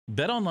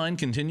BetOnline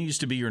continues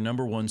to be your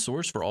number one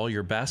source for all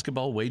your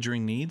basketball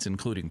wagering needs,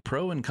 including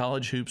pro and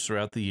college hoops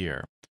throughout the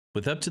year.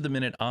 With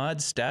up-to-the-minute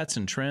odds, stats,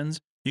 and trends,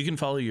 you can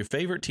follow your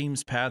favorite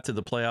team's path to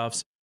the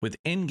playoffs with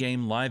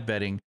in-game live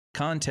betting,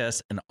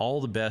 contests, and all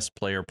the best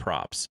player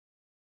props.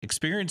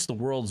 Experience the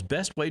world's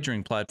best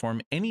wagering platform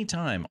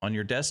anytime on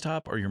your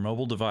desktop or your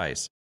mobile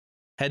device.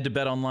 Head to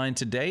BetOnline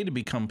today to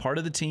become part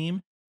of the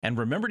team, and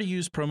remember to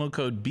use promo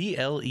code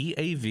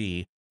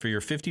BLEAV for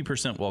your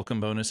 50% welcome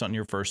bonus on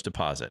your first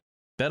deposit.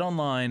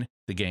 BetOnline,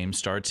 the game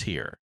starts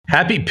here.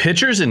 Happy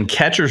pitchers and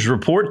catchers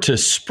report to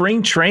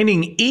spring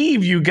training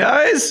eve, you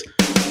guys.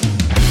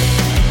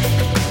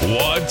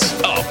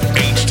 What's up,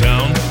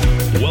 H-Town?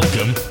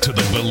 Welcome to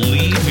the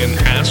Believe in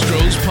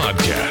Astros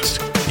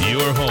podcast,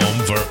 your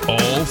home for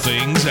all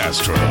things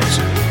Astros,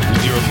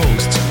 with your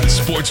hosts,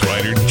 sports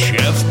writer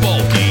Jeff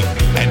Balke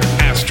and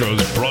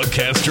Astros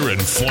broadcaster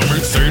and former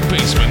third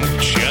baseman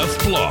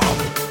Jeff Blom.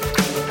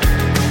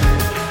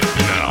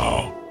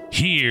 Now,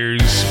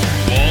 here's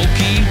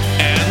Balke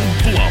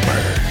and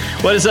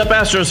Blummer. What is up,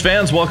 Astros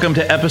fans? Welcome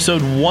to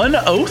episode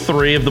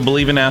 103 of the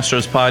Believe in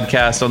Astros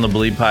podcast on the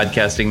Believe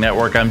Podcasting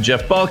Network. I'm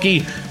Jeff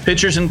Balke.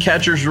 Pitchers and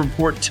catchers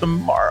report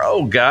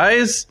tomorrow,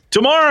 guys.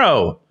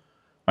 Tomorrow.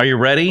 Are you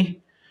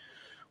ready?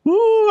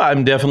 Woo,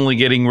 I'm definitely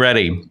getting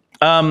ready.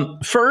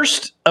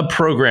 First, a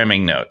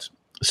programming note.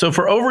 So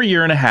for over a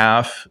year and a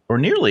half, or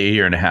nearly a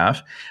year and a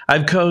half,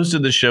 I've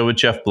co-hosted the show with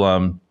Jeff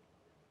Blum.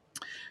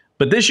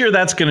 But this year,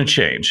 that's going to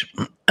change.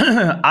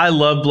 I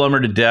love Blummer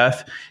to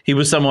death. He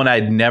was someone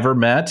I'd never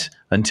met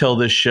until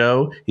this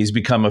show. He's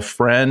become a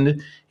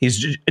friend.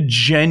 He's a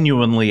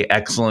genuinely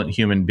excellent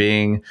human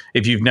being.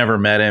 If you've never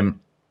met him,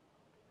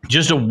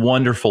 just a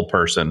wonderful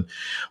person.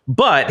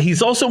 But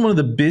he's also one of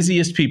the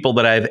busiest people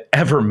that I've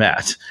ever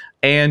met.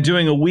 And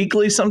doing a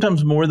weekly,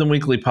 sometimes more than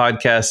weekly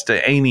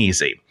podcast ain't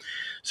easy.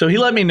 So he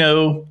let me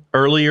know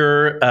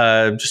earlier,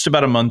 just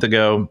about a month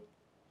ago,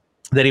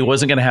 that he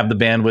wasn't going to have the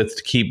bandwidth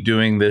to keep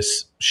doing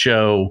this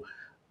show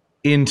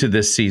into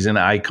this season.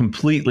 I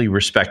completely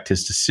respect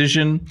his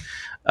decision.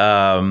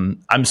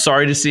 I'm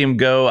sorry to see him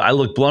go.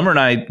 Blummer and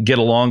I get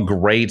along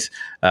great.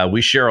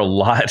 We share a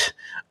lot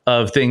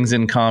of things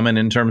in common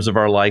in terms of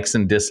our likes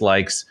and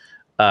dislikes.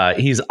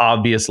 He's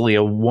obviously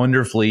a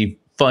wonderfully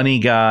funny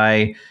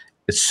guy,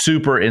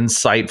 super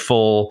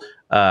insightful.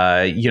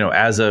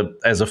 As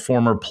a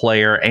former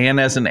player and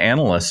as an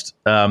analyst,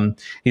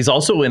 he's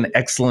also an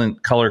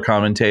excellent color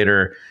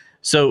commentator.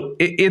 So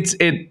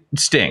it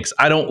stinks.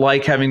 I don't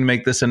like having to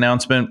make this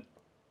announcement.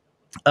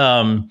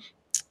 But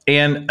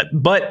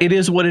it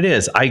is what it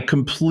is. I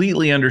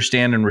completely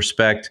understand and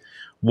respect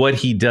what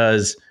he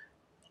does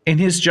in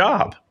his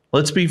job.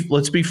 Let's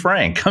be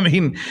frank. I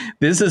mean,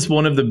 this is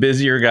one of the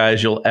busier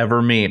guys you'll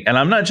ever meet. And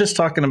I'm not just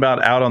talking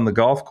about out on the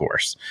golf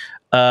course.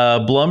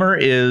 Blummer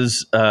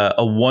is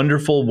a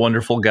wonderful,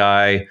 wonderful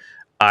guy.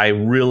 I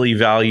really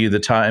value the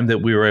time that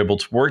we were able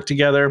to work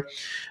together.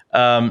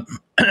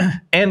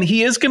 And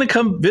he is going to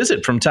come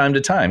visit from time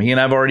to time. He and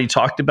I have already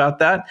talked about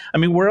that. I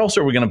mean, where else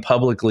are we going to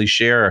publicly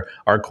share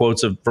our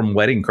quotes from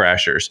Wedding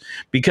Crashers?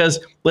 Because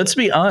let's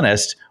be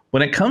honest,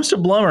 when it comes to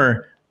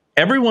Blummer,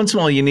 every once in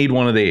a while you need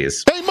one of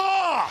these. Hey,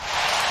 Ma!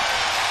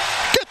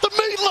 Get the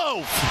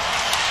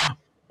meatloaf!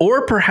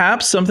 Or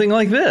perhaps something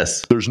like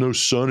this. There's no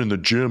sun in the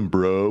gym,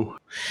 bro.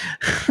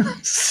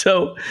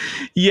 So,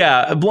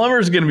 yeah,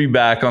 Blummer's going to be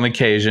back on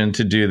occasion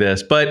to do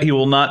this, but he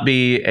will not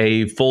be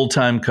a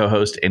full-time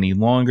co-host any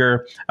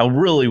longer. I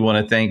really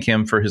want to thank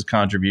him for his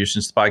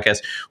contributions to the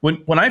podcast.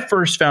 When I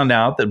first found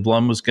out that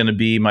Blum was going to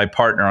be my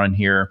partner on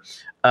here,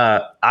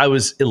 I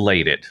was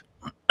elated.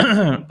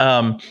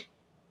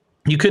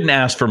 You couldn't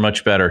ask for a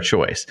much better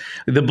choice.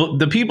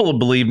 The people of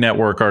Believe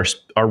Network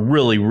are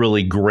really,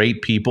 really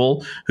great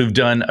people who've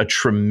done a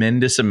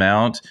tremendous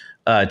amount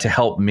to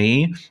help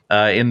me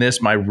in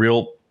this, my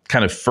real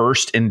kind of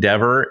first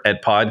endeavor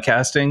at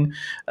podcasting.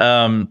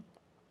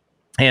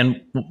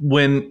 And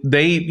when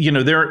they,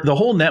 the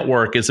whole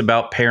network is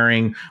about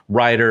pairing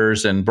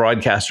writers and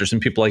broadcasters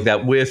and people like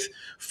that with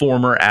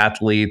former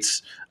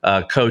athletes,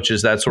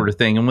 coaches, that sort of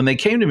thing. And when they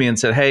came to me and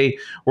said, hey,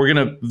 we're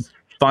going to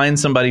find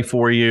somebody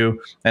for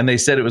you, and they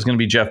said it was going to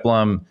be Jeff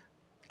Blum,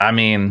 I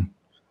mean,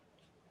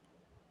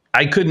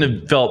 I couldn't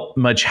have felt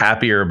much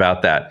happier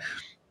about that.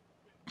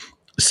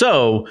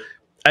 So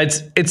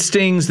it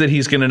stings that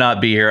he's going to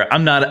not be here.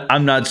 I'm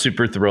not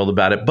super thrilled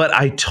about it, but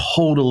I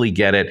totally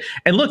get it.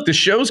 And look, the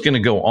show's going to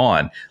go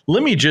on.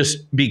 Let me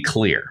just be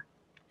clear.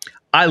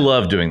 I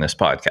love doing this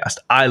podcast.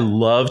 I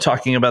love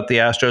talking about the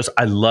Astros.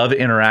 I love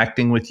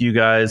interacting with you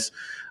guys.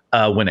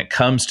 When it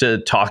comes to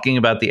talking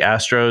about the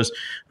Astros,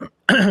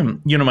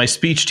 my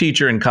speech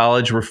teacher in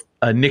college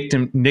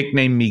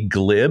nicknamed me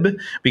Glib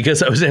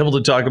because I was able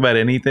to talk about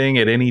anything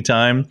at any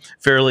time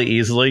fairly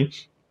easily.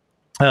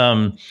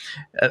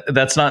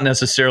 That's not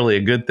necessarily a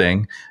good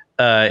thing.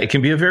 It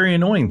can be a very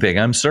annoying thing,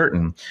 I'm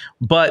certain.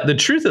 But the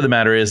truth of the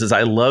matter is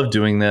I love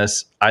doing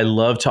this. I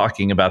love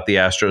talking about the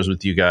Astros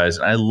with you guys.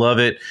 I love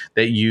it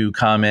that you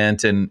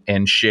comment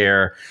and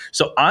share.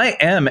 So I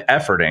am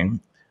efforting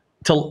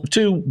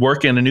to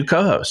work in a new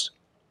co-host.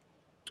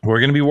 we're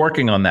going to be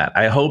working on that.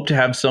 I hope to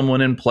have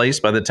someone in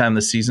place by the time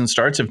the season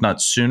starts, if not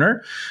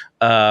sooner.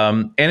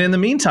 And in the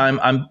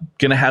meantime, I'm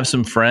going to have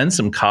some friends,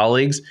 some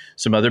colleagues,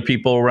 some other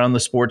people around the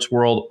sports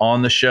world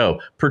on the show,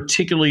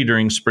 particularly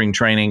during spring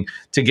training,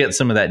 to get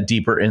some of that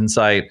deeper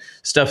insight,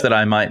 stuff that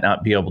I might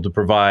not be able to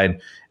provide.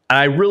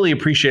 I really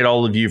appreciate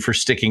all of you for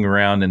sticking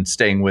around and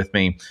staying with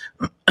me.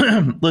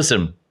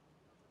 Listen,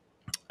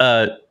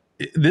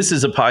 this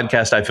is a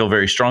podcast I feel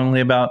very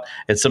strongly about.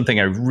 It's something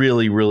I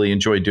really, really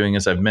enjoy doing,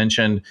 as I've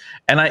mentioned.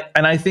 And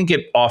I think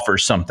it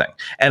offers something.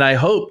 And I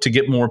hope to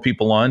get more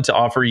people on to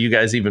offer you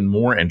guys even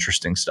more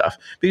interesting stuff,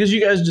 because you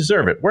guys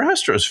deserve it. We're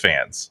Astros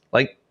fans.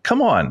 Like,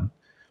 come on.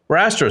 We're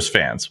Astros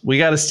fans. We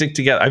got to stick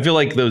together. I feel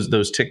like those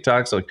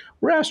TikToks, like,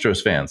 we're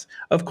Astros fans.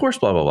 Of course,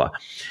 blah, blah, blah.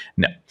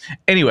 No.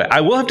 Anyway,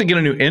 I will have to get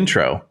a new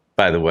intro,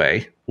 by the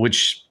way,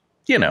 which,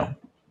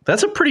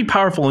 that's a pretty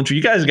powerful intro.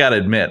 You guys got to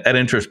admit, that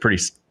intro is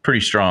pretty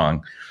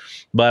strong,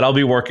 but I'll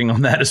be working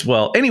on that as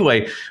well.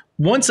 Anyway,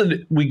 once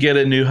we get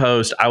a new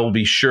host, I will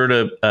be sure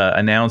to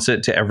announce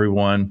it to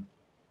everyone.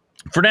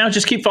 For now,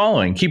 just keep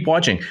following, keep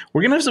watching.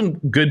 We're going to have some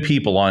good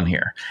people on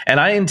here, and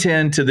I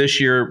intend to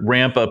this year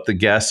ramp up the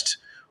guest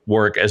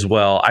work as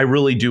well. I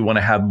really do want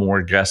to have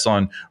more guests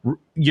on,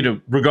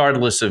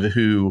 regardless of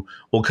who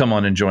will come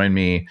on and join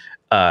me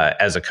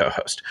as a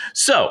co-host.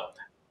 So,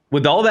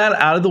 with all that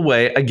out of the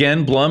way,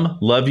 again, Blum,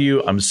 love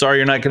you. I'm sorry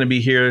you're not going to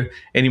be here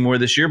anymore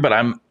this year, but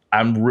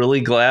I'm really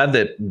glad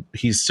that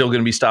he's still going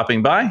to be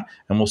stopping by,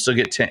 and we'll still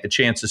get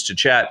chances to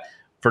chat.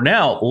 For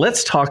now,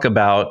 let's talk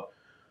about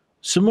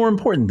some more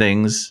important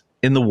things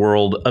in the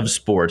world of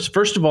sports.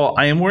 First of all,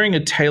 I am wearing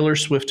a Taylor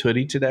Swift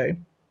hoodie today.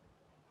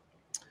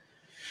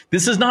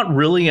 This is not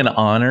really in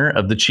honor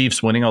of the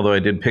Chiefs winning, although I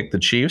did pick the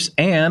Chiefs.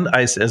 And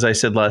as I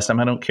said last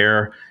time, I don't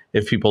care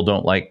if people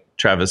don't like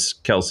Travis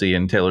Kelce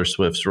and Taylor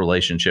Swift's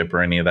relationship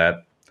or any of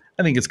that.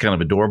 I think it's kind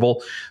of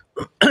adorable.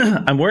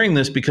 I'm wearing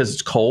this because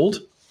it's cold,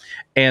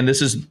 and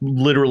this is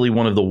literally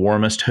one of the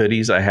warmest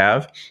hoodies I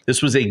have.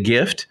 This was a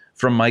gift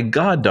from my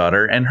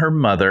goddaughter and her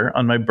mother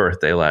on my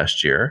birthday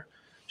last year.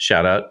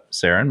 Shout out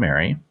Sarah and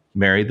Mary.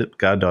 Mary, the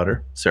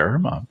goddaughter, Sarah, her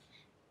mom.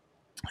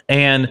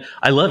 And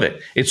I love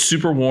it. It's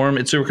super warm.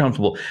 It's super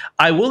comfortable.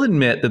 I will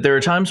admit that there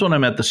are times when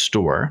I'm at the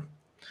store,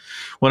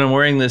 when I'm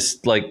wearing this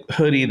like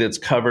hoodie that's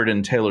covered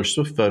in Taylor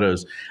Swift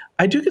photos,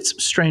 I do get some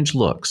strange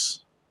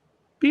looks.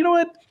 But you know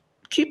what?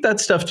 Keep that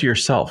stuff to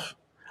yourself.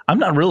 I'm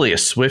not really a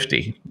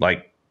Swiftie.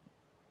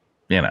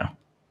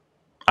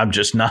 I'm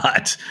just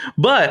not.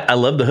 But I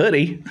love the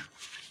hoodie,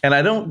 and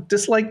I don't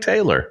dislike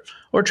Taylor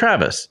or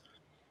Travis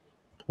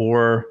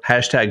or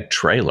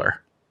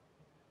 #trailer.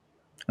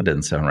 That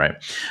didn't sound right.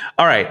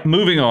 All right,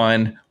 moving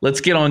on.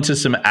 Let's get on to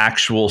some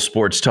actual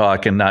sports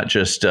talk and not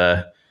just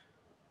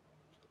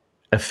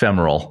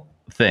ephemeral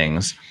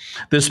things.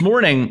 This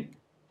morning,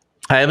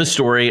 I have a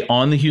story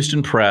on the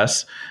Houston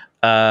Press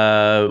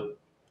that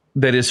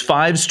is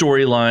 5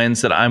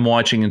 storylines that I'm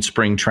watching in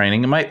spring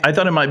training. I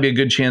thought it might be a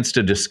good chance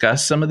to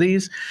discuss some of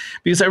these,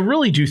 because I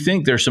really do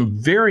think there's some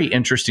very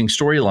interesting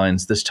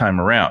storylines this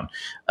time around.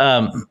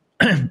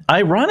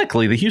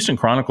 Ironically, the Houston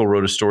Chronicle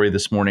wrote a story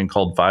this morning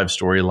called 5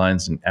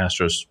 Storylines in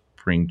Astros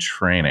Spring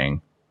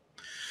Training.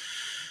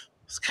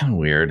 It's kind of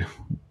weird.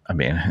 I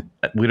mean,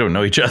 we don't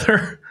know each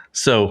other,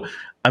 so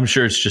I'm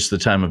sure it's just the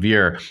time of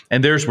year.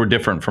 And theirs were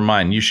different from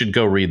mine. You should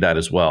go read that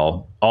as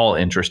well. All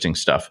interesting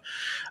stuff.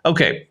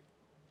 Okay,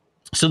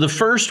 so the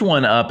first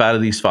one up out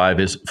of these 5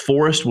 is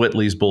Forrest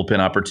Whitley's bullpen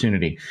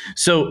opportunity.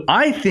 So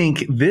I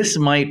think this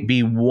might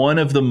be one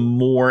of the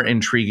more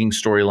intriguing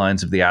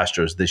storylines of the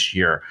Astros this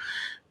year.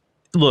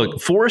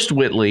 Look, Forrest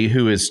Whitley,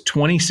 who is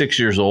 26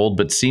 years old,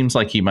 but seems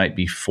like he might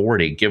be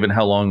 40, given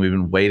how long we've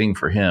been waiting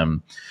for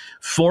him.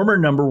 Former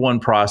number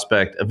 1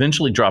 prospect,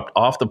 eventually dropped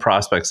off the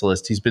prospects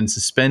list. He's been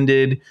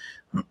suspended.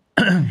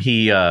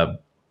 He has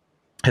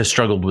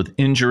struggled with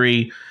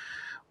injury.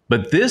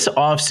 But this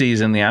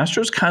offseason, the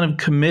Astros kind of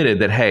committed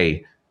that,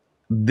 hey,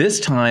 this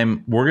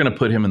time we're going to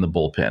put him in the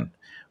bullpen.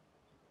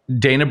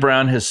 Dana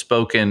Brown has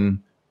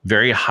spoken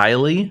very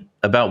highly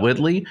about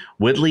Whitley.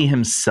 Whitley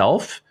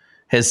himself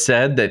has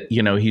said that,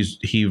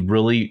 he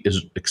really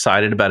is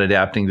excited about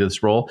adapting to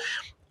this role.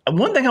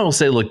 One thing I will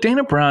say, look,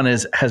 Dana Brown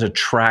has a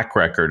track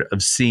record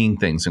of seeing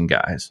things in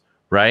guys,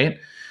 right?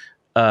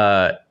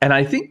 And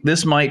I think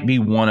this might be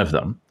one of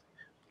them.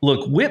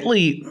 Look,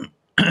 Whitley,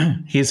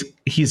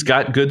 he's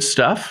got good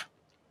stuff.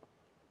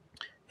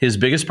 His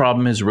biggest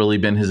problem has really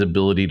been his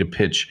ability to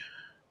pitch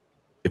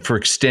for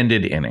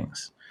extended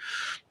innings.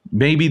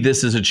 Maybe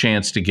this is a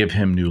chance to give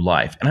him new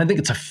life. And I think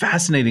it's a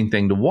fascinating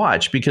thing to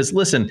watch because,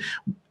 listen,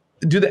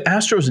 do the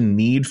Astros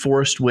need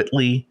Forrest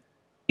Whitley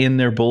in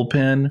their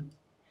bullpen?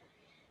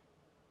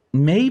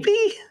 Maybe,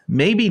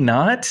 maybe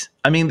not.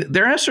 I mean,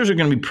 their Astros are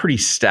going to be pretty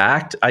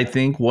stacked, I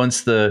think,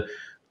 once the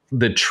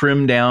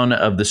trim down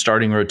of the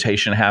starting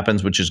rotation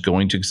happens, which is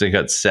going to, because they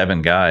got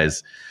 7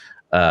 guys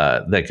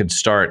that could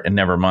start, and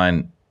never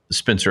mind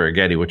Spencer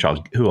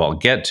Aggetti, who I'll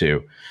get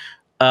to.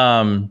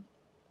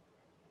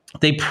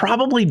 They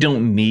probably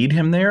don't need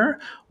him there,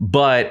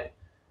 but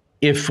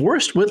if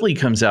Forrest Whitley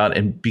comes out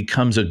and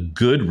becomes a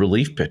good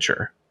relief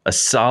pitcher, a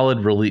solid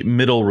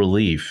middle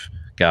relief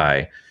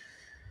guy,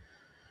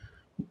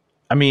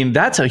 I mean,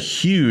 that's a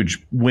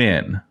huge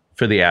win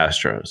for the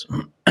Astros.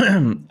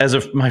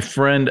 My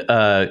friend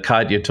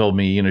Katya told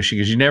me, she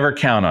goes, you never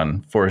count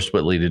on Forrest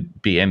Whitley to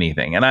be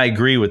anything. And I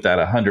agree with that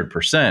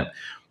 100%.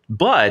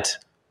 But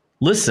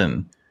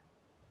listen,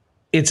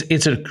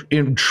 it's an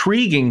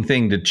intriguing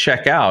thing to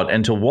check out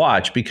and to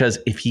watch, because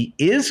if he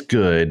is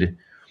good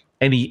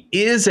and he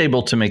is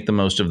able to make the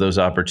most of those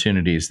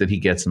opportunities that he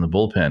gets in the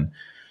bullpen,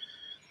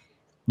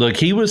 look,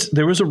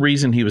 there was a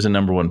reason he was a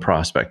number one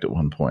prospect at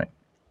one point,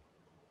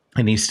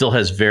 and he still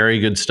has very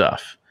good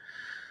stuff.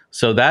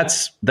 So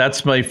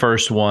that's my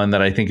first one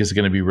that I think is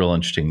going to be real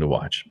interesting to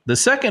watch. The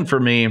second for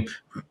me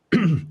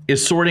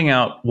is sorting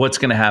out what's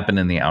going to happen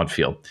in the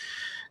outfield.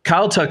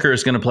 Kyle Tucker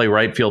is going to play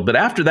right field, but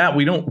after that,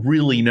 we don't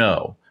really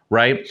know,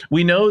 right?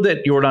 We know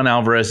that Yordan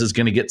Alvarez is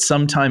going to get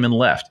some time in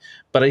left,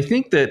 but I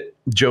think that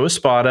Joe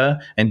Espada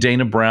and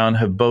Dana Brown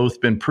have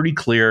both been pretty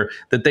clear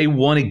that they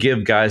want to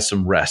give guys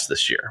some rest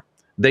this year.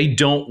 They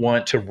don't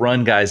want to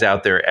run guys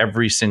out there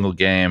every single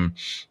game,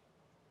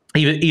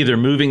 either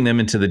moving them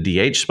into the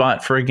DH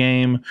spot for a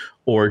game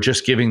or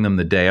just giving them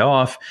the day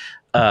off.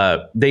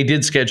 They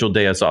did schedule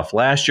days off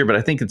last year, but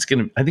I think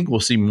we'll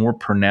see more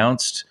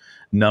pronounced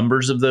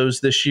numbers of those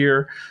this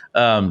year,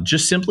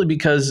 just simply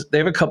because they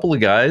have a couple of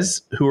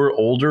guys who are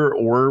older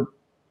or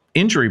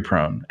injury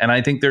prone. And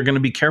I think they're going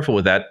to be careful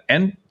with that,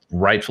 and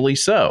rightfully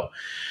so.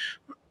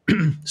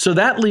 So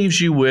that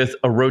leaves you with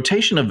a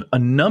rotation of a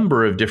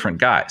number of different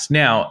guys.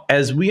 Now,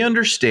 as we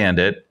understand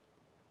it,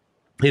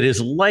 it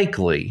is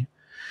likely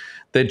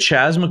that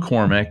Chas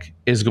McCormick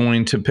is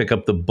going to pick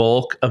up the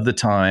bulk of the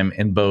time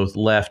in both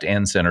left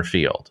and center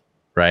field,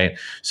 right?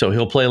 So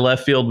he'll play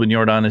left field when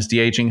Yordan is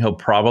DHing. He'll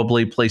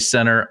probably play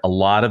center a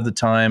lot of the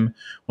time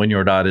when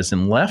Yordan is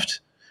in left.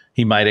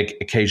 He might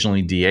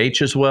occasionally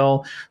DH as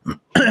well.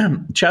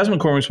 Chas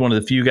McCormick's one of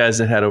the few guys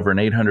that had over an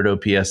 800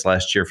 OPS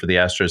last year for the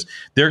Astros.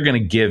 They're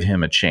going to give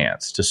him a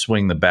chance to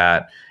swing the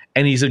bat,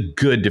 and he's a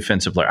good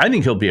defensive player. I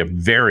think he'll be a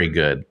very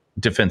good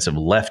defensive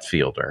left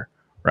fielder,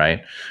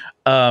 right?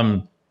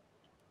 And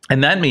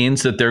that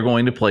means that they're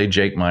going to play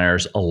Jake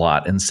Myers a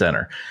lot in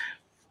center.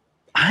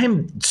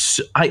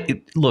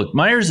 Look,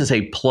 Myers is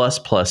a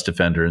plus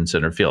defender in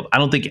center field. I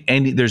don't think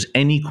there's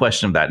any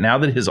question of that. Now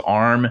that his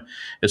arm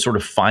is sort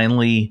of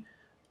finally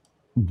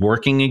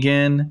working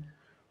again,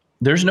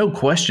 there's no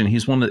question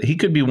he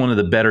could be one of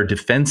the better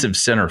defensive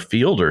center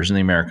fielders in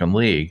the American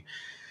League.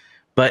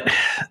 But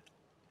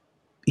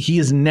he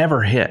has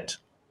never hit,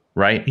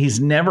 right? He's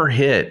never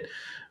hit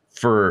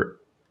for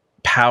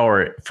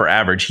power, for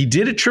average. He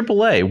did at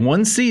AAA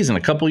one season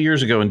a couple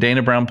years ago, and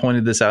Dana Brown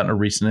pointed this out in a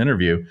recent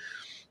interview.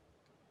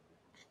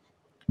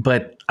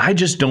 But I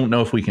just don't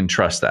know if we can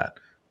trust that.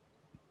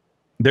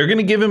 They're going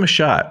to give him a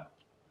shot.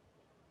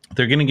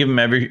 They're going to give him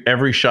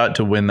every shot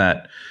to win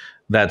that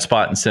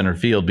spot in center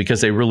field,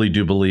 because they really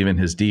do believe in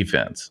his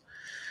defense.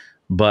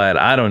 But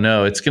I don't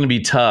know. It's going to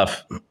be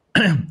tough.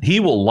 He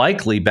will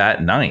likely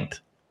bat ninth,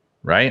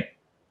 right,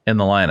 in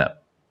the lineup.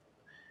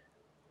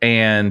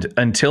 And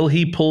until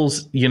he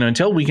pulls,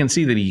 until we can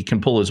see that he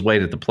can pull his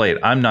weight at the plate,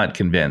 I'm not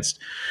convinced.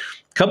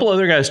 A couple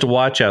other guys to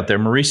watch out there.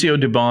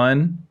 Mauricio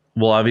Dubon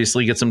will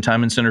obviously get some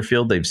time in center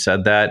field. They've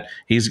said that.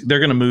 They're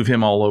going to move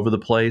him all over the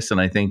place,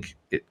 and I think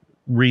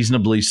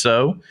reasonably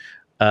so.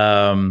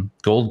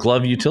 Gold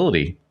Glove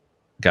utility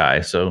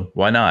guy, so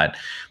why not?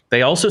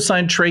 They also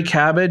signed Trey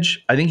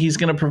Cabbage. I think he's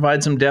going to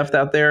provide some depth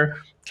out there.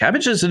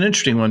 Cabbage is an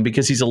interesting one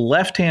because he's a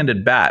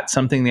left-handed bat,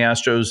 something the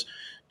Astros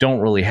don't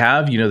really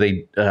have.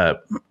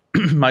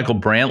 Michael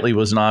Brantley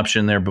was an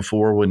option there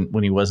before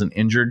when he wasn't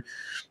injured.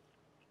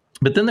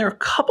 But then there are a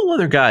couple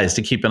other guys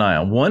to keep an eye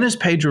on. One is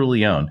Pedro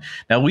Leon.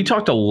 Now, we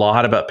talked a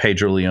lot about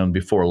Pedro Leon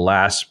before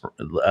last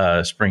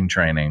spring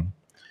training,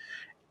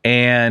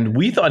 and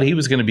we thought he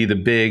was going to be the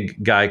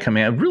big guy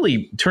coming out. It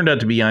really turned out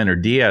to be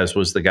Yainer Diaz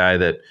was the guy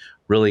that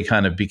really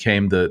kind of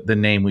became the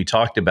name we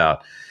talked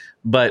about.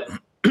 But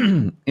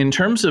in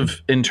terms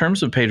of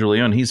Pedro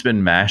Leon, he's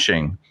been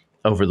mashing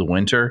over the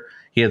winter.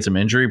 He had some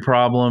injury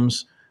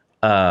problems,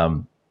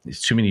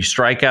 too many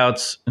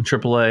strikeouts in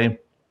AAA.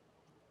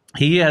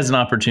 He has an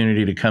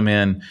opportunity to come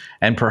in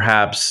and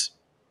perhaps,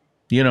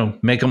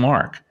 make a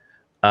mark.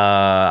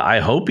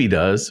 I hope he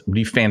does. It would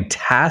be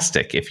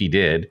fantastic if he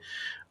did.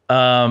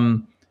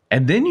 And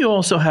then you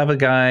also have a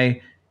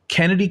guy,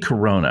 Kennedy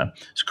Corona.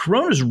 So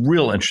Corona's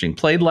real interesting.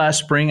 Played last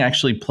spring,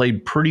 actually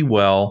played pretty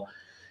well.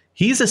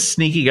 He's a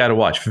sneaky guy to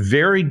watch.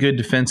 Very good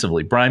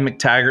defensively. Brian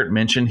McTaggart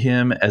mentioned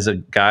him as a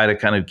guy to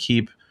kind of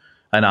keep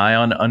an eye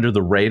on under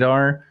the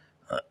radar,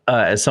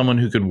 as someone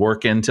who could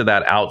work into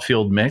that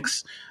outfield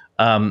mix.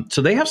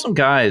 So they have some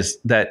guys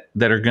that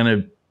are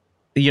going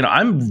to,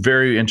 I'm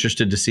very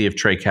interested to see if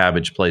Trey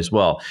Cabbage plays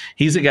well.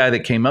 He's a guy that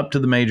came up to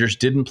the majors,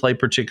 didn't play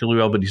particularly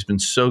well, but he's been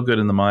so good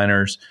in the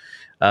minors,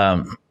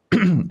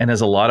 and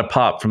has a lot of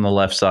pop from the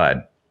left side.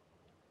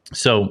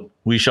 So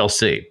we shall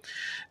see.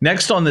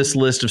 Next on this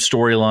list of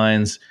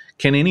storylines,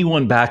 Can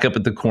anyone back up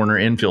at the corner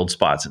infield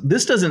spots?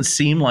 This doesn't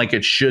seem like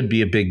it should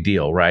be a big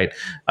deal, right?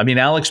 I mean,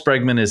 Alex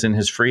Bregman is in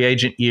his free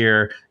agent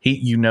year.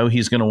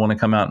 He's going to want to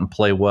come out and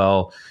play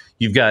well.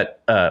 You've got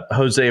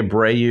Jose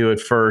Abreu at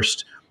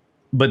first,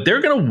 but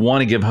they're going to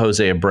want to give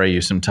Jose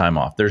Abreu some time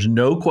off. There's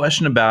no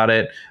question about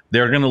it.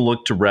 They're going to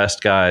look to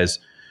rest guys.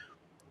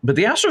 But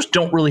the Astros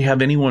don't really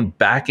have anyone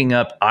backing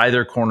up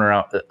either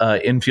corner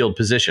infield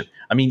position.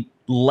 I mean,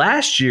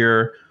 last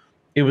year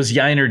it was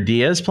Yainer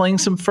Diaz playing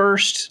some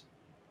first.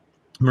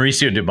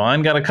 Mauricio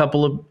Dubon got a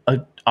couple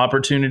of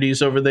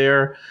opportunities over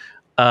there.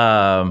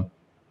 And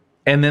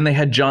then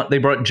they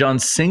brought John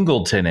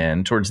Singleton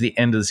in towards the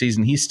end of the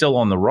season. He's still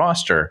on the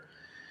roster.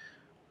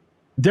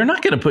 They're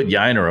not going to put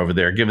Yainer over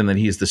there, given that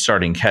he's the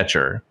starting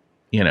catcher,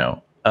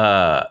 and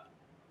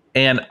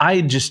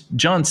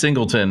John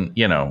Singleton,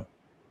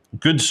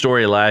 good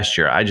story last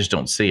year. I just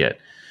don't see it.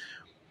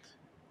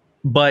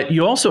 But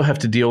you also have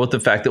to deal with the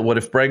fact that what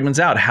if Bregman's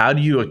out? How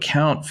do you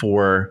account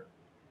for,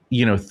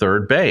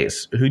 third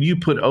base? Who do you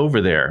put over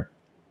there?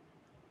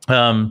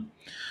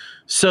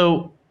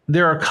 So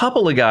there are a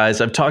couple of guys.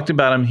 I've talked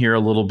about them here a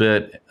little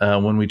bit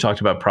when we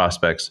talked about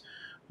prospects.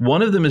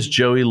 One of them is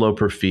Joey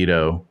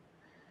Loperfido.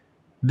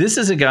 This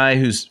is a guy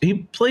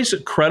he plays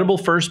a credible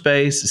first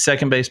base,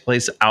 second base,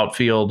 plays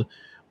outfield,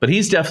 but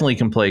he's definitely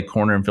can play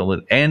corner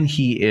infield. And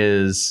he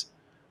is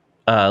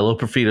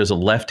Loperfido is a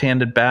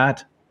left-handed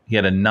bat. He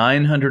had a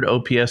 900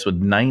 OPS with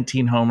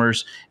 19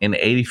 homers in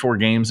 84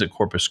 games at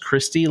Corpus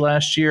Christi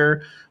last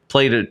year.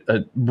 Played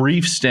a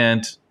brief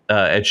stint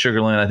at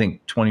Sugar Land, I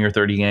think 20 or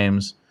 30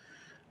 games.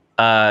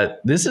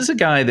 This is a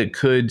guy that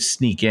could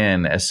sneak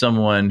in as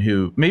someone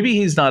who maybe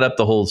he's not up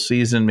the whole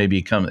season,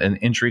 maybe become an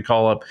injury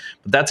call-up,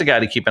 but that's a guy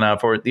to keep an eye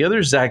out for. The other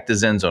is Zach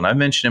DeZenzo, and I've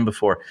mentioned him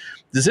before.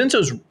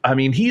 DeZenzo's,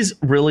 he's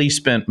really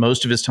spent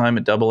most of his time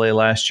at AA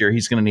last year.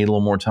 He's going to need a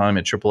little more time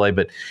at AAA,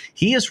 but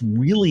he is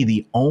really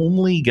the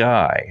only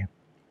guy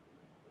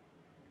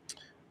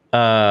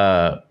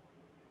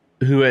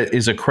who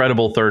is a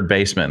credible third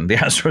baseman the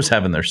Astros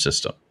have in their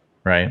system,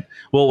 right?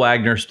 Will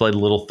Wagner's played a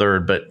little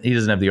third, but he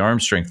doesn't have the arm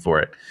strength for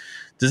it.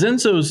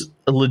 DeZenzo's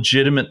a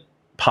legitimate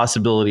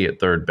possibility at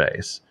third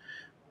base.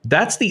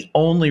 That's the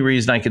only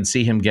reason I could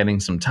see him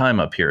getting some time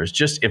up here is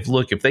just if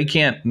they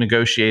can't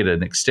negotiate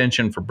an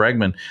extension for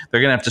Bregman,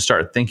 they're going to have to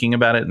start thinking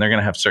about it, and they're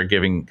going to have to start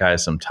giving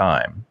guys some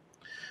time.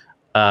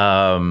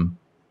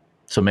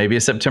 So maybe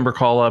a September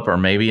call-up or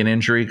maybe an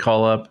injury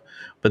call-up.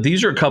 But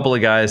these are a couple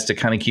of guys to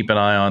kind of keep an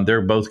eye on. They're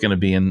both going to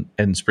be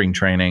in spring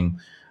training.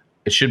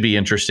 It should be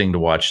interesting to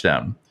watch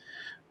them.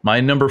 My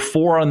number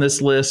 4 on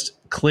this list,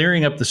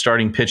 clearing up the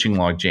starting pitching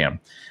logjam.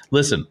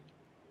 Listen,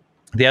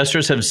 the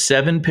Astros have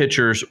 7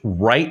 pitchers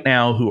right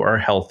now who are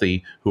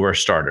healthy, who are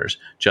starters.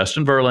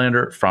 Justin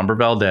Verlander, Framber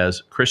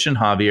Valdez, Christian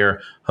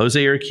Javier,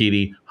 Jose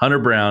Urquidy, Hunter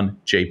Brown,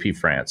 JP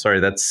France. Sorry,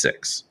 that's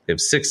 6. They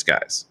have 6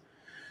 guys.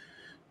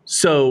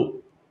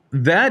 So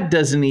that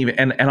doesn't even,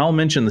 and I'll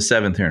mention the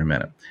 7th here in a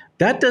minute.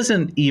 That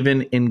doesn't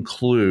even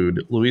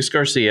include Luis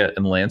Garcia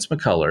and Lance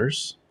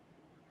McCullers.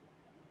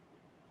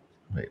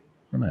 Wait,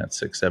 where am I at?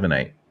 6, 7,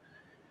 8.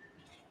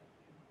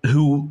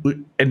 Who,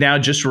 and now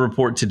just a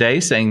report today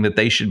saying that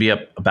they should be up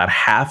about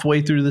halfway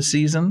through the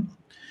season.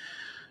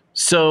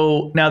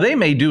 So now they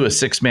may do a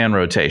 6-man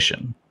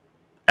rotation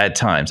at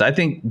times. I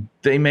think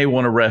they may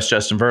want to rest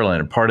Justin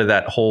Verlander, part of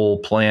that whole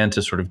plan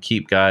to sort of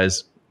keep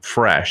guys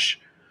fresh.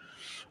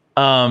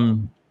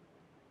 But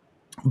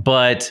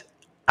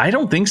I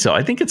don't think so.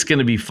 I think it's going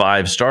to be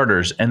 5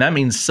 starters, and that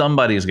means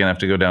somebody is going to have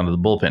to go down to the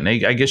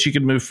bullpen. I guess you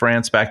could move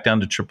France back down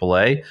to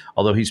AAA,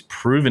 although he's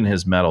proven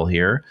his mettle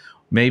here.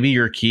 Maybe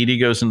Urquidy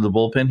goes into the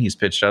bullpen. He's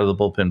pitched out of the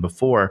bullpen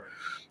before.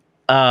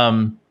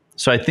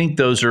 So I think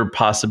those are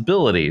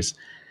possibilities.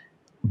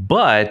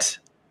 But,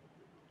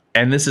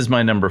 and this is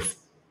my number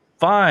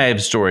 5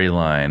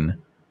 storyline,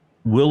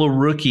 will a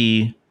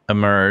rookie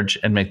emerge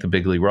and make the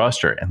big league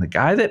roster? And the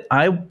guy that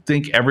I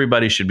think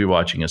everybody should be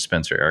watching is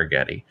Spencer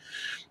Arrighetti.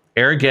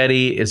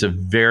 Arrighetti is a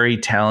very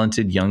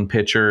talented young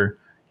pitcher.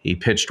 He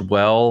pitched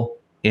well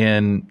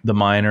in the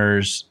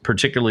minors,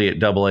 particularly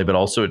at AA, but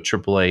also at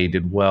AAA. He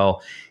did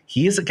well.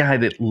 He is a guy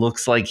that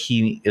looks like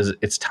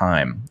it's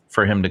time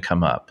for him to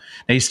come up.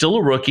 Now, he's still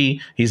a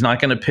rookie. He's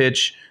not going to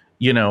pitch,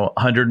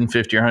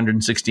 150 or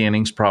 160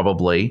 innings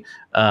probably.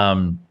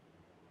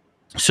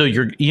 So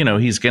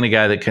he's going to be a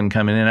guy that can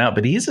come in and out,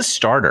 but he's a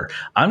starter.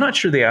 I'm not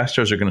sure the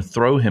Astros are going to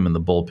throw him in the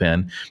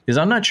bullpen because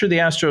I'm not sure the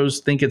Astros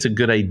think it's a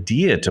good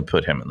idea to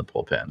put him in the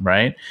bullpen,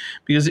 right?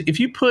 Because if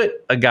you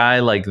put a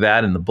guy like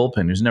that in the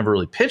bullpen who's never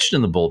really pitched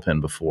in the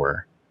bullpen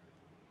before,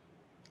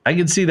 I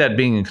could see that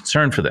being a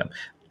concern for them.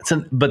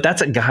 But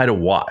that's a guy to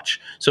watch.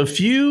 So a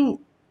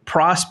few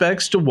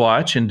prospects to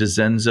watch in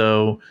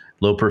DeZenzo,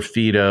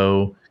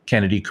 Loperfido,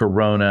 Kennedy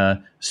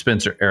Corona,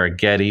 Spencer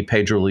Arrighetti,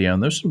 Pedro Leon.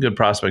 There's some good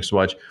prospects to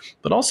watch.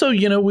 But also,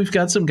 we've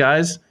got some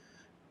guys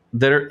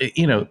that are,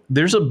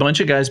 there's a bunch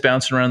of guys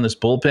bouncing around this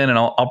bullpen, and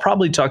I'll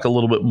probably talk a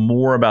little bit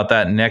more about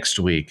that next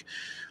week.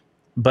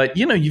 But,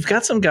 you've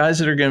got some guys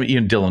that are going to be,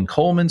 Dylan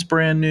Coleman's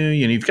brand new.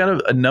 You've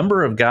got a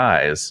number of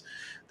guys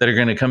that are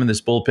going to come in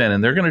this bullpen,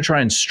 and they're going to try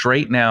and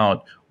straighten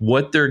out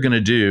what they're going to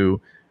do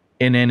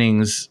in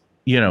innings,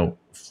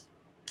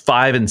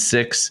 5 and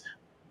 6,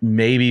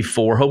 maybe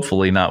 4.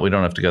 Hopefully not. We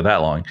don't have to go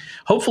that long.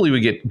 Hopefully we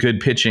get good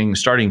pitching,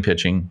 starting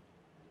pitching,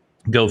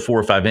 go 4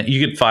 or 5.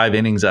 You get 5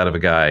 innings out of a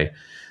guy,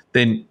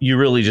 then you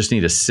really just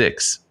need a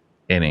 6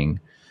 inning.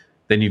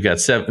 Then you've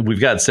got 7. We've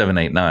got 7,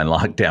 8, 9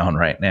 locked down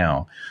right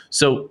now.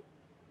 So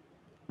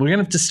we're going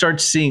to have to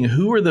start seeing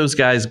who are those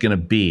guys going to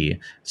be.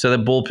 So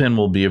that bullpen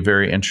will be a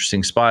very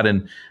interesting spot.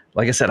 And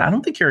like I said, I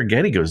don't think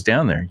Arrighetti goes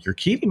down there.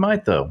 Urquidy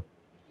might, though.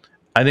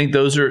 I think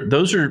those are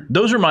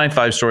my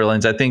 5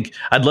 storylines. I think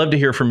I'd love to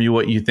hear from you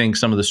what you think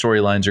some of the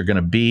storylines are going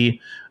to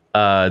be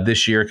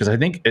this year, because I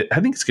think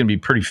it's going to be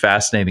pretty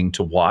fascinating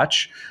to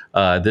watch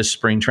this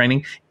spring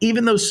training,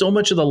 even though so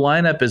much of the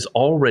lineup is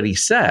already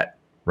set,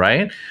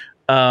 right?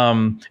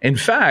 In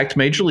fact,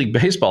 Major League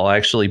Baseball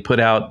actually put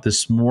out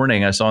this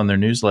morning, I saw in their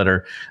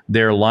newsletter,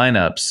 their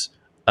lineups,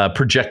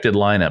 projected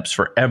lineups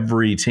for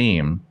every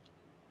team.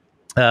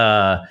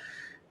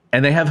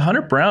 And they have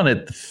Hunter Brown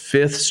at the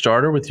 5th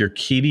starter with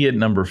Urquidy at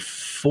number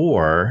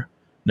 4.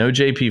 No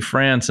JP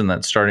France in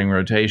that starting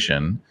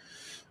rotation.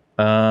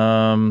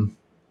 I'm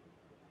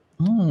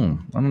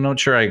not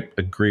sure I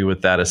agree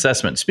with that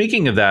assessment.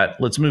 Speaking of that,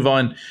 let's move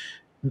on.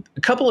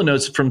 A couple of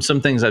notes from some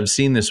things I've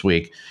seen this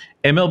week.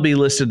 MLB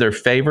listed their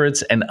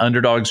favorites and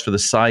underdogs for the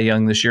Cy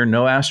Young this year.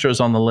 No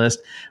Astros on the list.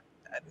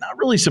 Not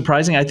really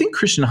surprising. I think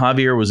Christian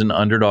Javier was an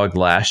underdog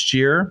last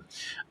year.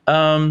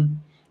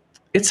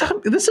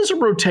 This is a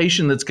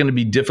rotation that's going to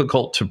be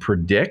difficult to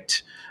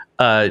predict.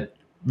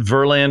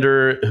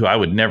 Verlander, who I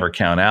would never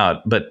count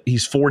out, but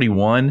he's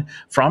 41.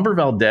 Framber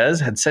Valdez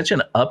had such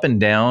an up and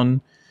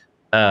down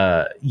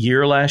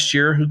year last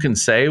year. Who can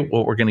say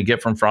what we're going to get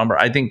from Framber?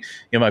 I think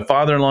my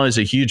father-in-law is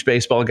a huge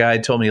baseball guy.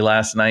 Told me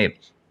last night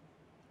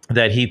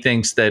that he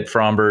thinks that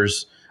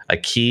Framber's a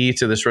key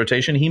to this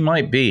rotation. He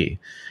might be.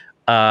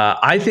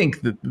 I think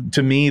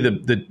to me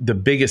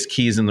the biggest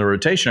keys in the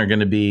rotation are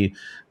going to be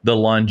the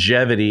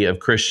longevity of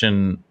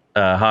Christian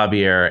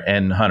Javier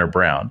and Hunter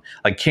Brown.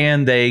 Like,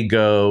 can they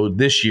go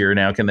this year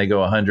now? Can they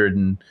go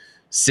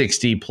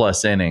 160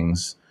 plus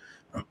innings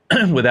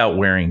without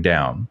wearing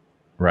down?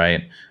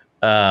 Right.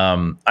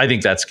 I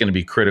think that's going to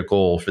be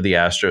critical for the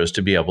Astros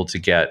to be able to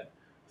get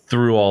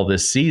through all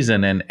this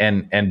season,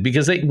 and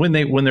because when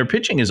their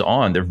pitching is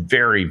on, they're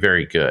very,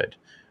 very good.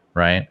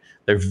 Right.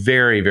 They're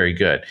very, very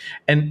good.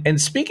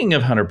 And speaking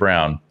of Hunter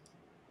Brown,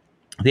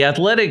 The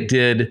Athletic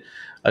did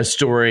a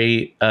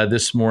story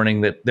this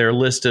morning that their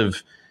list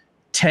of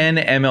 10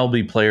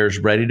 MLB players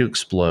ready to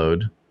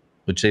explode,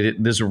 which they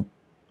did. These are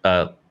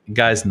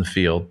guys in the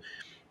field.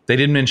 They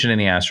didn't mention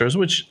any Astros,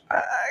 which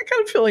I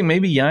got a feeling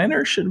maybe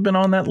Yiner should have been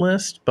on that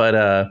list.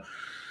 But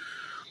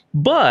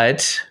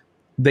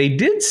they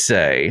did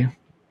say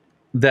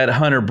that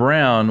Hunter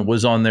Brown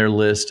was on their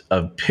list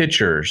of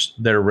pitchers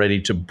that are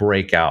ready to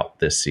break out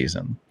this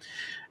season.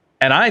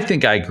 And I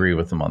think I agree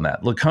with them on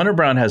that. Look, Hunter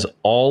Brown has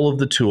all of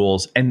the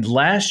tools, and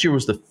last year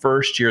was the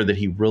first year that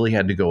he really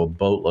had to go a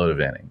boatload of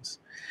innings.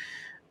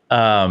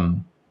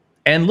 And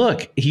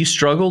look, he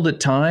struggled at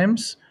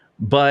times,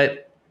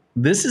 but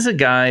this is a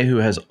guy who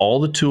has all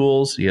the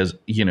tools. He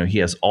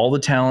has all the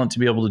talent to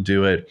be able to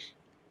do it.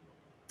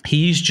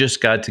 He's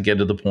just got to get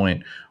to the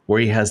point where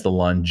he has the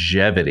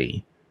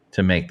longevity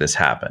to make this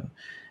happen.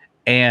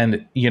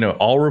 And,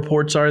 all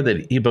reports are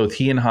that both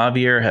he and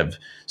Javier have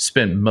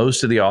spent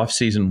most of the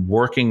offseason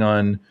working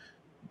on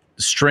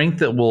strength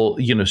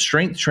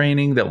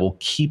training that will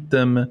keep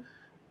them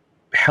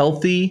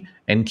healthy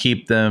and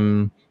keep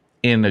them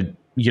in a,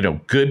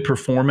 good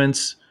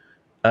performance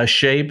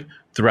shape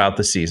throughout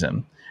the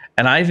season.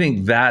 And I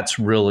think that's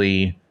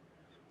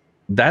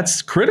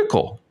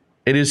critical.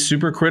 It is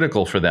super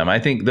critical for them. I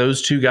think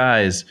those two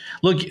guys,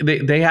 look,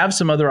 they have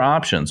some other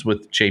options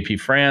with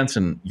JP France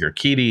and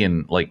Urquidy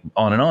and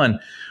on,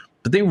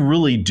 but they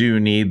really do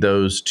need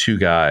those two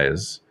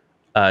guys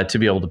to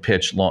be able to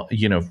pitch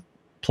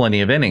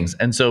plenty of innings.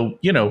 And so,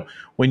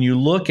 when you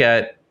look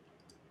at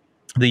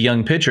the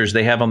young pitchers,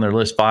 they have on their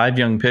list 5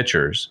 young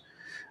pitchers.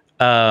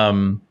 This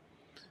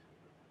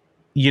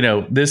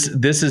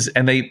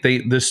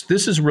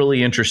is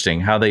really interesting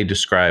how they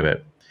describe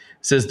it.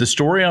 It says the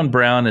story on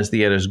Brown is that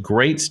he had his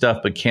great stuff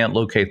but can't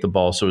locate the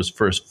ball. So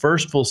for his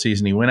first full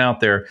season, he went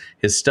out there,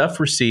 his stuff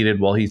receded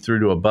while he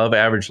threw to above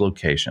average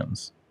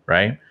locations,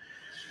 right?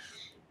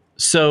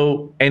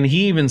 So, and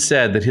he even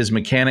said that his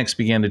mechanics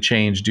began to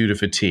change due to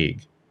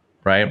fatigue,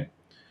 right?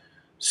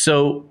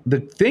 So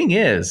the thing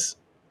is,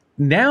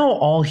 now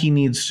all he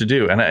needs to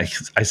do, and I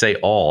say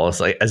all, it's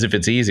like as if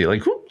it's easy,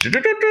 like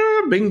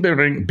bing,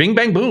 bing, bing,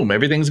 bang, boom,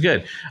 everything's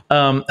good.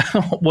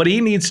 What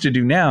he needs to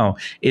do now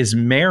is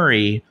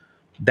marry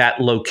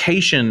that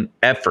location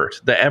effort,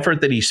 the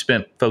effort that he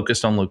spent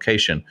focused on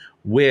location,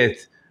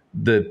 with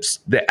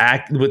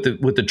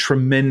the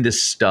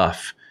tremendous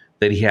stuff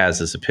that he has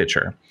as a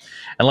pitcher.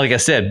 And like I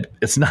said,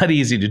 it's not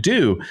easy to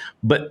do,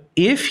 but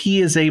if he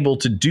is able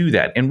to do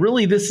that, and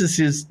really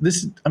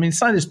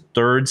it's not his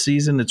third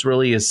season, it's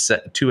really his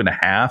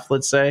 2.5,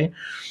 let's say.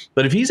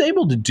 But if he's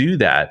able to do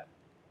that,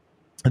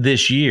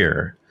 this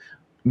year,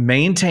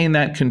 maintain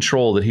that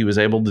control that he was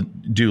able to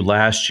do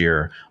last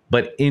year,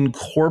 but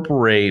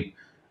incorporate,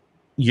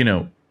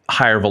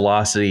 higher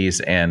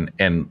velocities and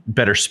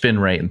better spin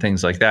rate and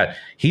things like that,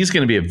 he's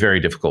going to be a very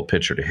difficult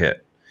pitcher to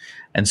hit.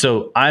 And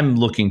so I'm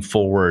looking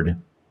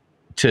forward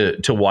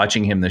to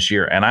watching him this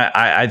year. And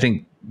I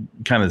think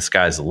kind of the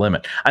sky's the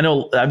limit. I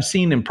know I've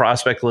seen in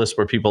prospect lists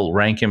where people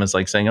rank him as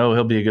like saying, oh,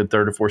 he'll be a good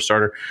 3rd or 4th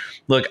starter.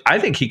 Look, I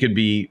think he could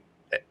be,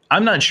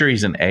 I'm not sure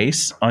he's an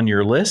ace on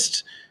your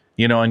list,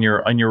 on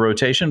your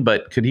rotation,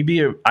 but could he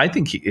be I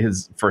think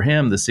for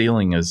him, the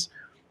ceiling is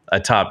a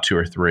top 2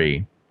 or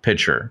 3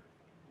 pitcher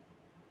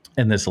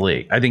in this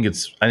league. I think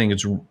it's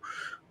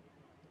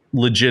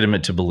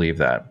legitimate to believe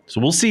that. So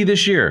we'll see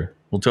this year.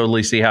 We'll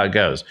totally see how it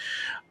goes.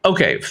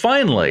 Okay,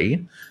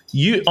 finally,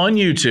 on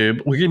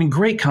YouTube, we're getting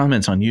great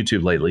comments on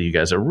YouTube lately, you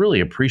guys. I really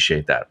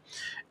appreciate that.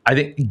 I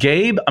think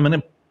Gabe, I'm going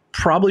to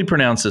probably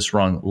pronounce this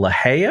wrong,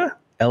 Leija,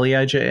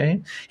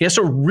 Leija. He asked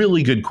a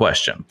really good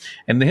question.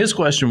 And his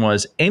question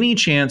was, any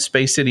chance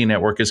Space City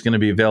Network is going to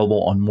be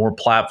available on more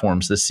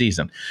platforms this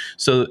season?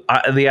 So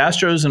the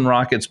Astros and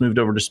Rockets moved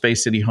over to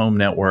Space City Home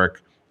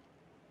Network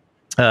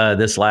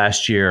this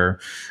last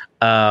year.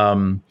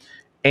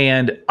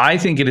 And I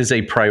think it is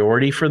a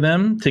priority for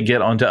them to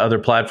get onto other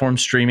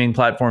platforms, streaming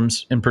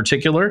platforms in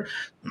particular.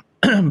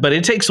 But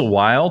it takes a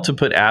while to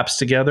put apps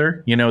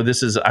together.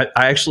 I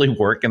actually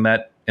work in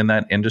that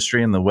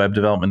industry, in the web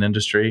development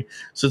industry.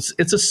 So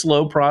it's a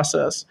slow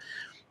process.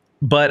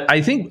 But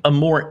I think a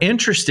more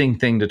interesting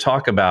thing to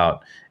talk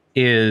about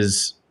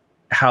is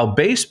how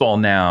baseball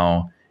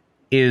now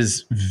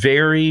is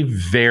very,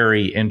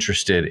 very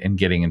interested in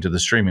getting into the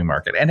streaming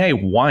market. And hey,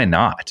 why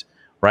not?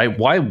 Right?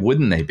 Why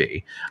wouldn't they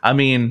be? I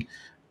mean,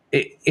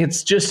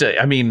 it's just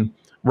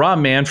Rob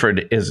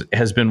Manfred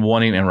has been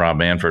wanting, and Rob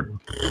Manfred,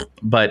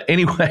 but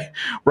anyway,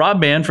 Rob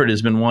Manfred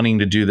has been wanting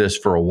to do this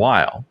for a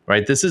while,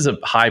 right? This is a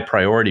high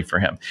priority for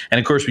him. And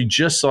of course, we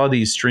just saw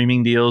these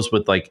streaming deals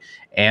with like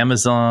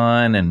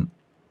Amazon and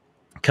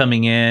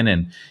coming in,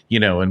 and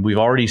we've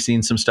already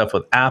seen some stuff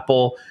with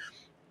Apple.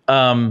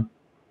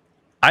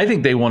 I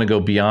think they want to go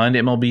beyond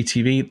MLB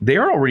TV.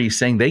 They're already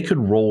saying they could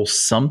roll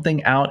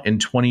something out in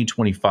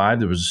 2025.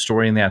 There was a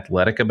story in The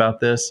Athletic about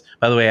this.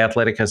 By the way,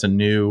 Athletic has a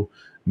new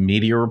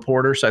media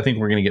reporter, so I think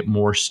we're going to get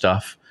more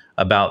stuff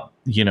about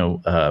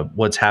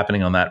what's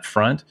happening on that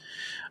front.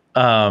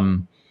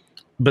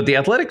 But The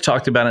Athletic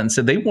talked about it and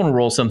said they want to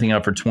roll something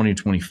out for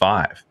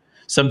 2025.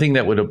 Something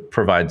that would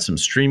provide some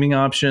streaming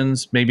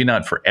options, maybe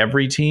not for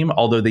every team,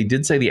 although they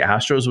did say the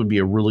Astros would be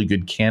a really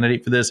good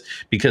candidate for this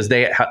because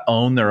they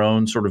own their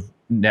own sort of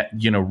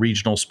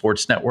regional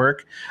sports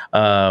network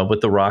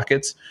with the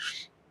Rockets.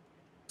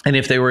 And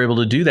if they were able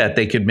to do that,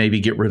 they could maybe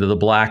get rid of the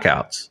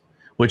blackouts,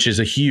 which is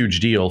a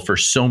huge deal for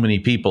so many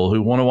people who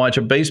want to watch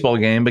a baseball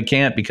game but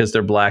can't because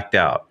they're blacked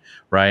out,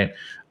 right?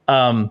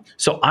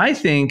 So I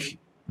think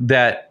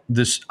that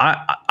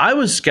I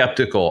was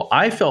skeptical.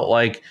 I felt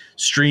like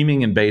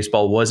streaming in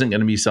baseball wasn't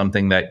going to be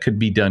something that could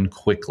be done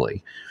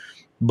quickly.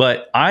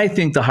 But I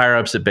think the higher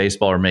ups at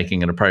baseball are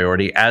making it a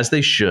priority, as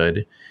they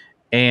should.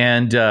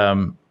 And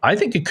I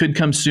think it could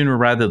come sooner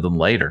rather than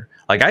later.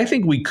 Like, I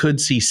think we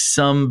could see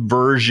some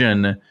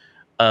version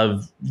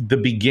of the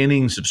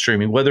beginnings of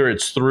streaming, whether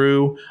it's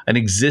through an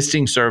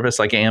existing service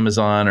like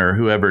Amazon or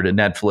whoever, to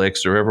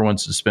Netflix or whoever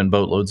wants to spend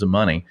boatloads of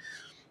money.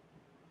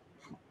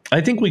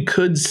 I think we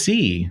could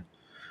see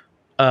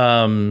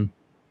a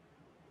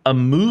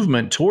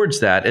movement towards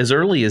that as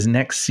early as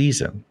next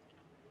season.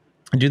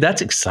 Dude,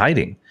 that's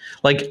exciting.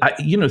 Like,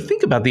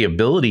 think about the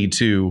ability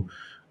to,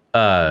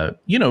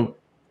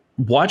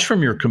 watch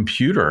from your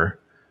computer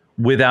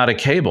without a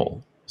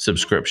cable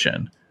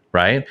subscription,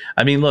 right?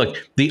 I mean,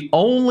 look, the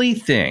only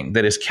thing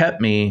that has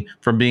kept me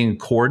from being a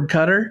cord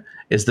cutter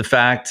is the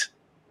fact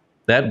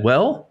that,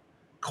 well,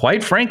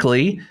 quite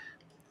frankly,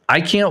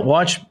 I can't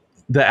watch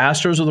the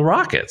Astros or the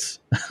Rockets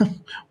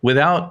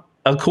without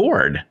a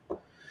cord.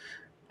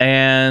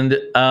 And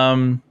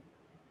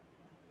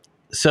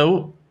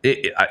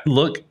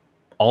look,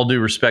 all due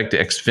respect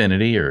to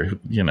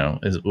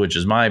Xfinity, which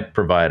is my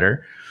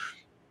provider,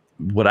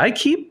 would I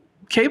keep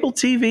cable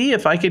TV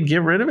if I could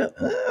get rid of it?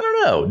 I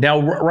don't know.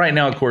 Now, right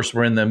now, of course,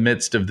 we're in the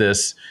midst of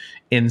this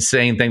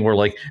insane thing where,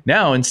 like,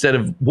 now instead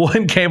of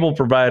one cable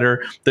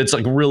provider that's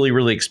like really,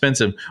 really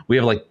expensive, we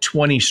have like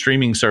 20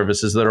 streaming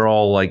services that are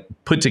all like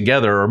put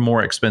together are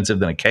more expensive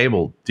than a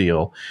cable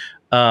deal.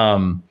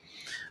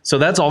 So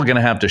that's all going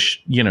to have to,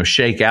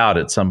 shake out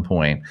at some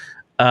point.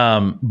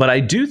 But I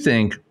do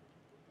think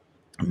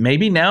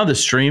maybe now the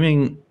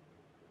streaming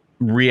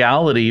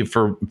reality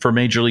for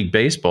Major League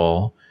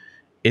Baseball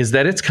is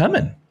that it's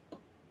coming.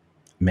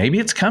 Maybe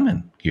it's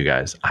coming, you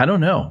guys. I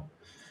don't know.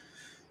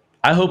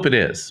 I hope it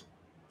is.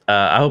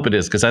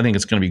 Because I think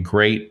it's going to be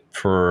great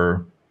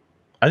for.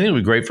 I think it'll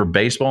be great for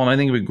baseball, and I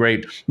think it'll be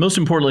great. Most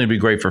importantly, it'll be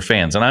great for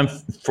fans. And I'm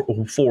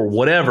for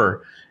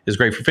whatever is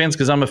great for fans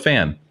because I'm a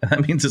fan, and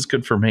that means it's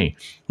good for me.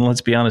 And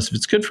let's be honest, if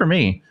it's good for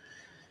me,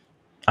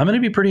 I'm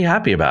going to be pretty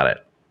happy about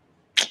it.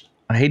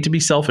 I hate to be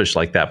selfish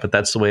like that, but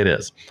that's the way it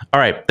is.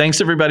 All right. Thanks,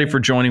 everybody, for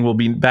joining. We'll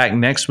be back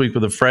next week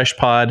with a fresh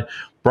pod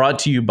brought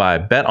to you by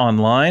Bet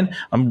Online.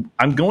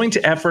 I'm going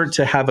to effort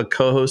to have a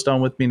co-host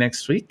on with me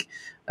next week,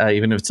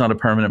 even if it's not a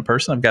permanent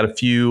person. I've got a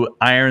few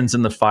irons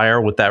in the fire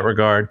with that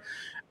regard,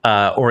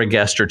 or a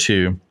guest or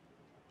two.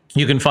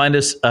 You can find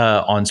us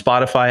on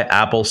Spotify,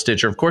 Apple,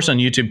 Stitcher, of course, on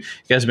YouTube. You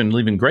guys have been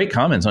leaving great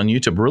comments on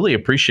YouTube. Really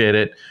appreciate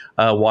it,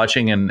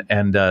 watching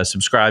and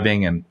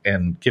subscribing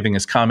and giving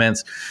us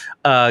comments.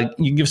 You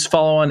can give us a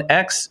follow on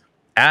X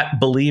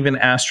at Believe in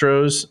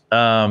Astros.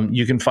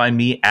 You can find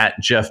me at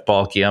Jeff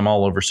Balke. I'm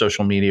all over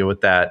social media with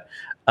that.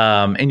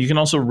 And you can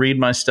also read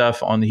my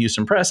stuff on the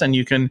Houston Press, and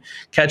you can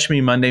catch me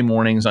Monday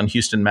mornings on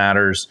Houston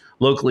Matters,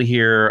 locally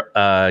here,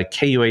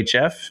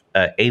 KUHF,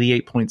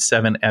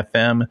 88.7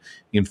 FM.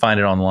 You can find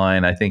it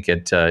online, I think,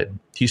 at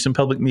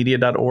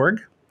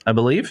houstonpublicmedia.org, I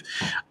believe.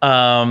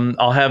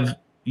 I'll have,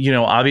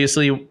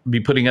 obviously be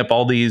putting up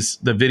all the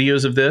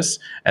videos of this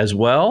as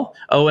well.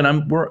 Oh, and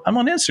I'm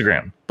on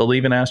Instagram,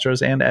 Believe in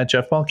Astros, and at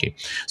Jeff Balke.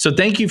 So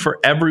thank you for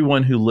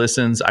everyone who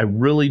listens. I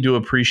really do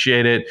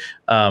appreciate it.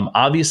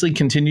 Obviously,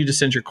 continue to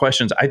send your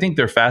questions. I think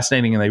they're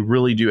fascinating, and they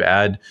really do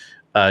add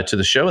to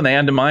the show, and they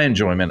add to my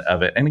enjoyment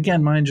of it. And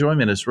again, my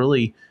enjoyment is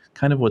really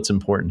kind of what's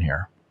important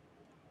here,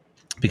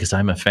 because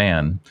I'm a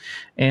fan.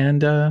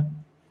 And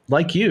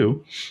like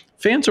you,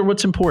 fans are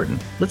what's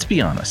important. Let's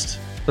be honest.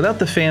 Without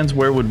the fans,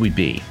 where would we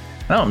be?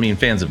 I don't mean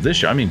fans of this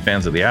show. I mean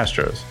fans of the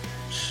Astros.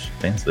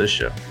 Fans of this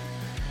show.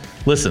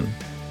 Listen,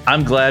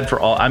 I'm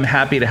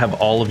happy to have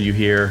all of you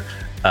here,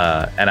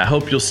 and I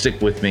hope you'll stick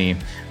with me.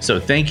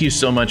 So thank you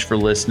so much for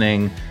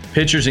listening.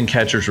 Pitchers and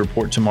Catchers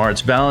report tomorrow.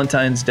 It's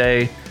Valentine's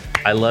Day.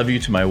 I love you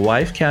to my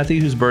wife, Kathy,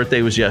 whose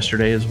birthday was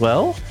yesterday as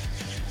well.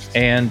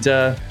 And,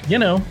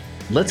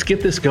 let's get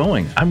this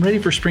going. I'm ready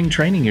for spring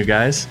training, you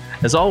guys.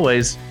 As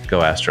always, go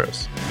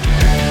Astros.